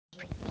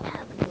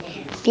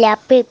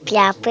Пляпи,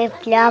 пляпи,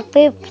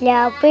 пляпи,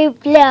 пляпи,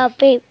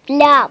 пляпи,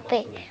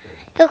 пляпи.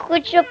 Я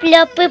хочу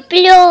пляпи,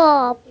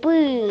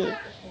 пляпи.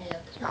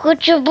 Я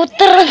хочу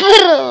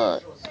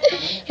бутерброд.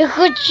 Я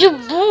хочу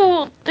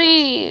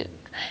бути.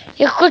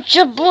 Я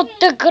хочу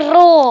бути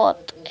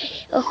крот.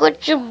 Я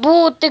хочу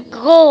бути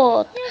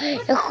крот.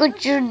 Я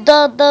хочу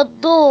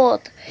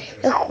да-да-дот.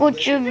 Я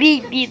хочу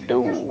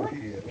бібіду.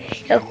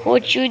 Я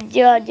хочу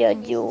дядя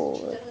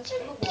дьот.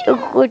 Я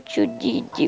хочу діді